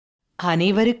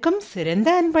அனைவருக்கும் சிறந்த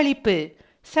அன்பளிப்பு.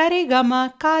 சரிகமா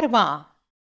கார்வா.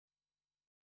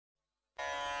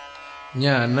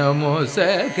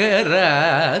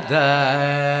 ஞானமோசகராதா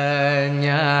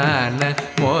ஞானமோசகராதா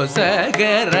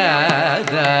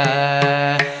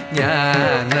ஞானமோசகராதா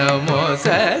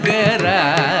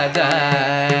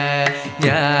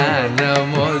ஞானமோசகராதா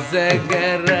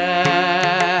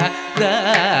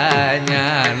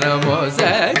ஞானமோசகராதா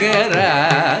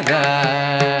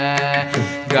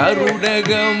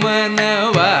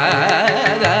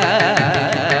கருடகமனவாதா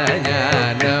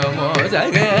ஞானமோசகராதா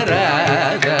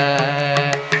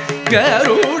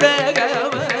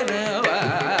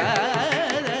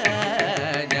கருடகமனவாத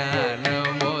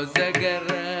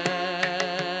ஞானமோசகராத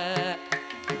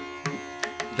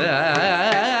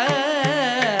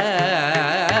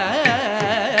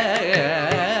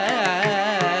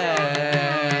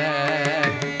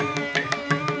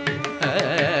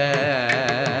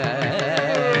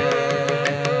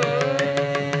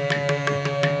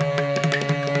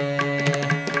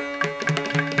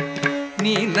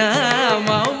நீ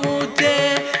நாமமுச்சே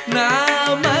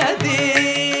நாமதி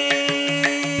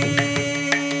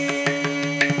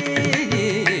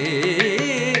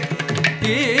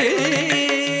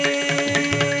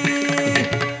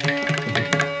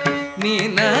நீ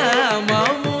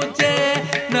நாமமுச்சே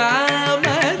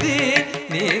நாமதி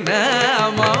நீ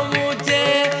நாமமுச்சே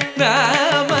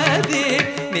நாமதி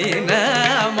நீ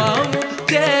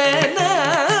நாமமுச்சே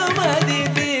நாமதி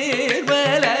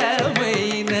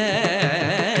தீர்வலமைன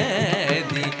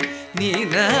நீ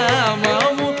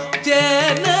நாமமு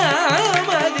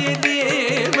ஜனமதி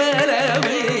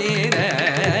தீர்வலமைன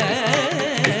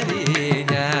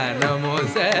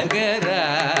ஞானமோசகராதா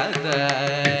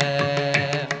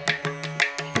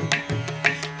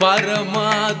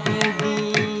பரமாதுடு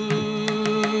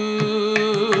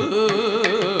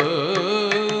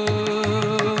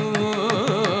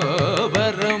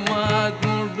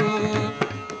பரமாதுடு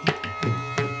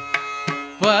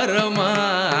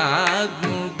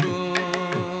பரமாதுடு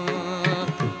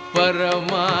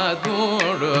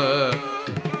பரமாதுடு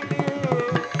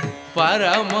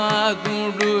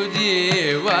பரமாதுடு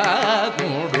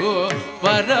ஜீவாதுடு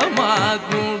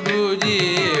பரமாதுடு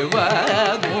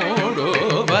ஜீவாதுடு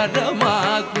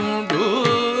பரமாதுடு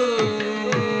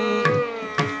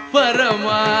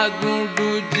பரமாதுடு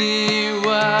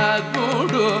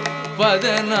ஜீவாதுடு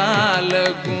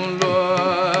పదనాలుగులో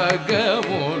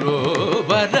గములు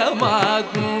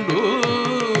పరమాత్ముడు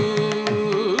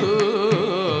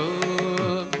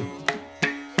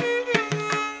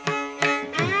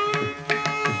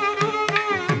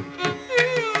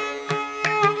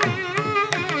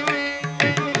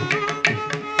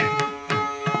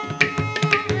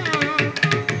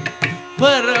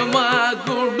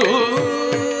పరమాత్ముడు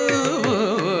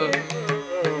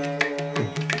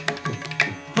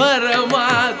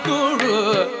పరమాత్ముడు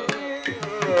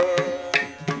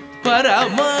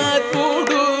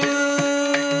పరమాత్ముడు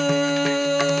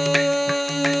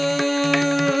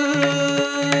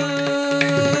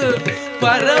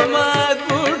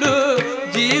పరమాత్ముడు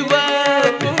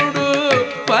జీవాత్ముడు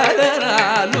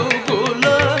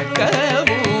పదనాలుగులో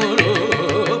కములు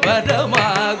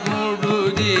పరమాత్ముడు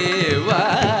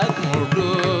జీవాత్ముడు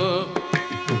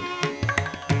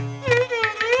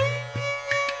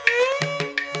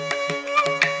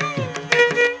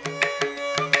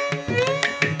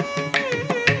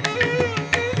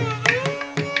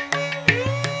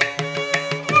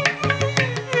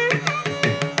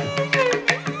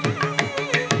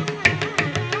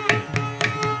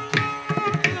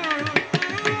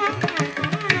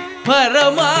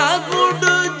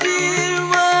పరమాత్ముడు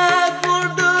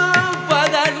జీవాత్ముడు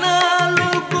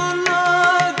పదనాలుగు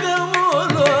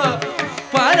లోకములు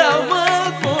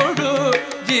పరమాత్ముడు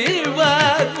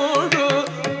జీవాత్ముడు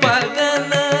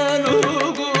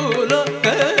పదనాలుగు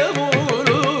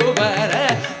లోకములు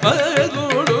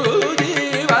పరమాత్ముడు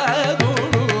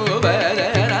జీవాత్ముడు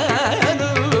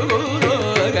పదనాలుగు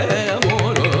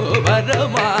లోకములు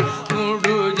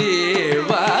పరమాత్ముడు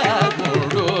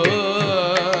జీవాత్ముడు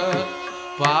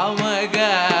పామగ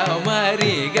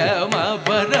మరిగమ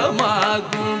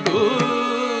పరమాత్ముడు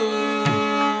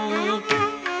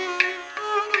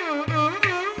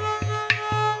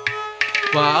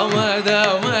పామద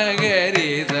మగరి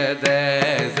సద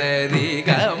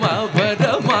సరిగమ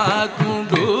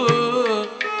పరమాత్ముడు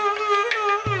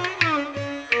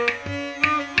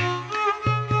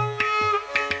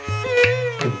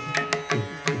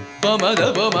పమద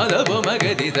పమద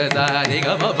పమగరి సద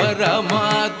నిగమ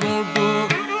పరమాత్ముడు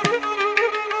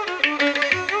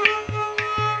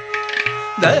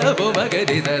దవ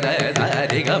మగరి సద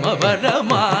సరిగమ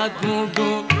పరమాత్ముడు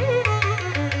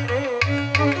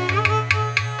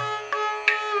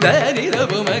dari da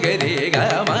bu magari ga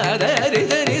ma dari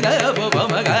dari da bu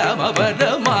ma ga ma pa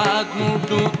da ma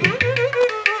tu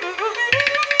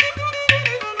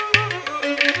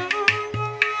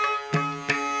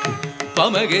pa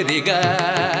magari ga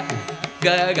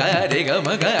ga ga ri ga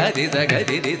ma ga ri da ga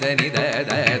ri ri da ni da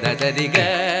da da da ri ga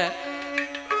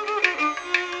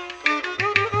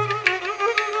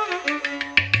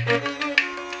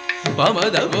pa ma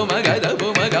da bu ma ga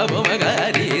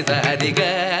ri da ri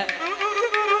ga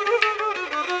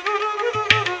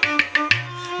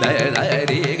da da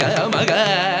ri ga ma ga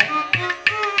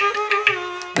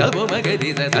da bu ma ga ri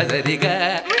da da ri ga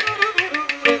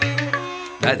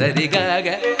da da ri ga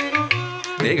ga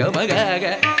ri ga ma ga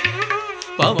ga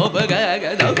pa ma pa ga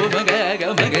ga da bu ma ga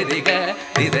ma ga ri ga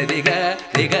ri ga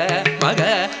ma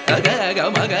ga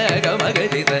ma ga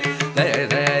ri da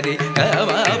da ri ga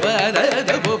ma pa da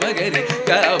da bu ma ga ri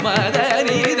ga ma da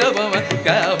ri da bu ma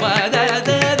ga ma da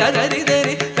da da ri da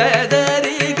ri da da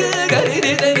ri ga ri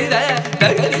ri da ri da da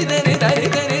ga ri da ri da ri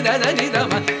da ri da da ri da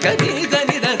ma ga ri da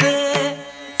ri da da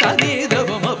sa ri da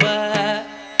bu ma pa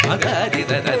ma ga ri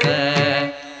da da da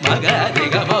ma ga ri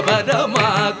ga ma pa da ma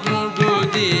tu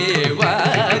di wa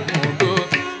tu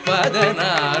pa da na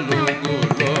lu gu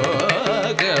lo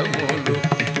ga mu lu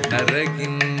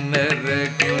narakin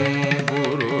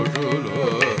guru lo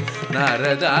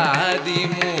narada di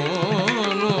mu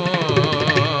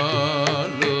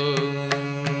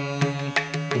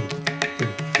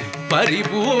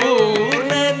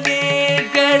ಪರಿಪೂರ್ಣ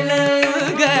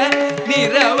ನೀಗಳಗ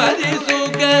ನಿರವಧಿ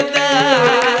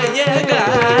ಸುಖದಾಯಕ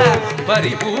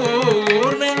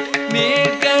ಪರಿಪೂರ್ಣ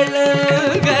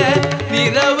ನೀಗಳಗ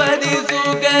ನಿರವಧಿ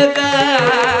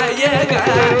ಸುಖದಾಯಕ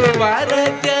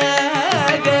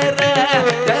ಪರತ್ಯಾಗರ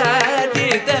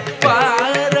ಜಾತಿತ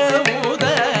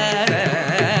ಪಾರಮುದರ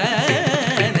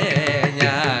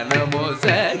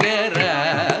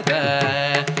ಜ್ಞಾನಮೋಸಗರದ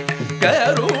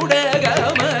ಕರುಣ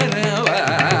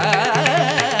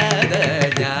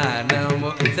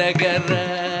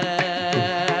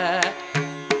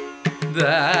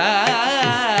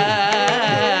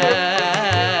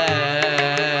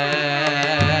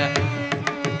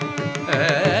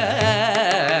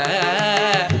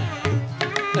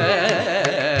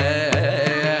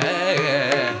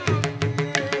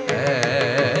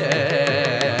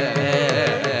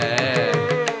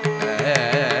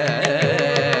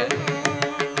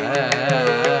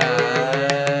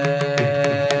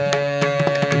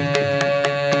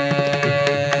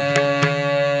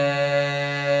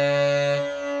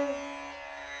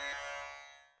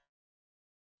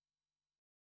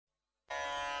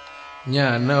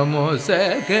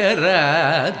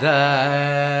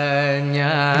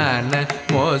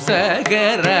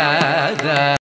ಜ್ಞಾನಮೋಸಗರದ